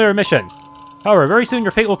fulfill your mission. However, very soon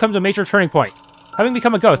your fate will come to a major turning point. Having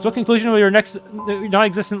become a ghost, what conclusion will your next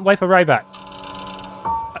non-existent life arrive at?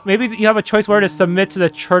 Maybe you have a choice whether to submit to the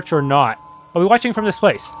church or not. I'll be watching from this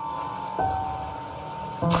place.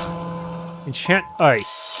 Enchant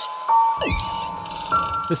ice.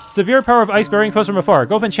 The severe power of ice bearing foes from afar.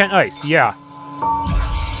 Go up and enchant ice. Yeah.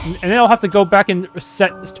 And then I'll have to go back and set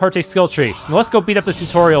Tarte's skill tree. Now let's go beat up the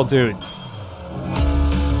tutorial dude.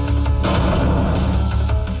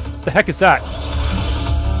 The heck is that?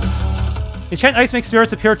 Enchant ice makes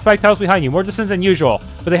spirits appear 5 tiles behind you, more distant than usual,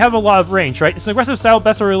 but they have a lot of range, right? It's an aggressive style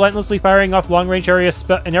best for relentlessly firing off long-range area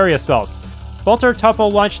spells. Bolter, Topo,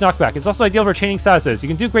 Launch, Knockback. It's also ideal for chaining statuses. You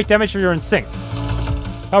can do great damage if you're in sync.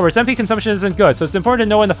 However, its MP consumption isn't good, so it's important to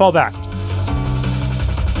know when to fall back.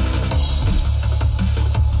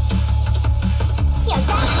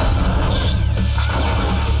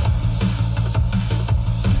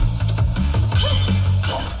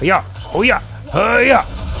 Yeah, oh yeah, yeah.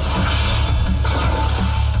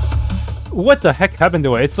 What the heck happened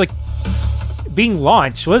to it? It's like being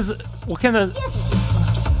launched. What kind of?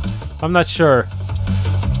 Yes. I'm not sure.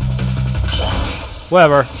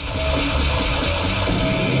 Whatever.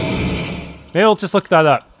 Maybe I'll just look that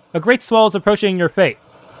up. A great swell is approaching your fate.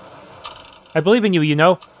 I believe in you, you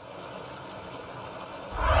know.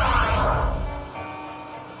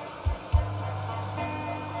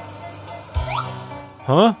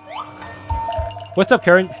 Huh? What's up,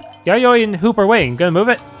 Karen? Yayoi and Hoop are waiting. Gonna move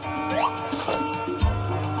it?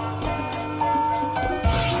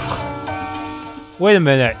 Wait a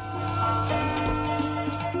minute.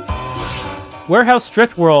 Warehouse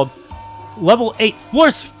Driftworld. Level 8.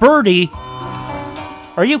 Floor's 30?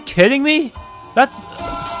 Are you kidding me? That's...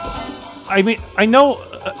 I mean, I know...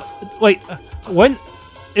 wait, when...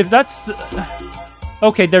 If that's...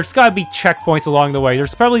 okay, there's gotta be checkpoints along the way.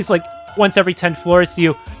 There's probably like once every 10 floors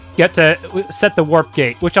you get to set the warp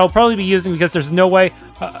gate, which I'll probably be using because there's no way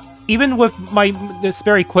Even with my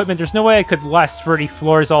spare equipment, there's no way I could last 30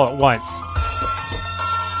 floors all at once.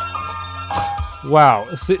 Wow,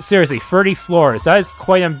 seriously, 30 floors. That is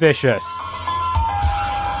quite ambitious.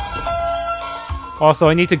 Also,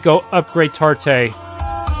 I need to go upgrade Tarte.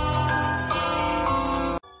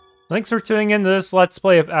 Thanks for tuning in to this Let's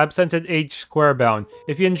Play of Abu Sented Age Squarebound.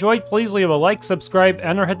 If you enjoyed, please leave a like, subscribe,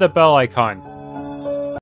 and or hit the bell icon.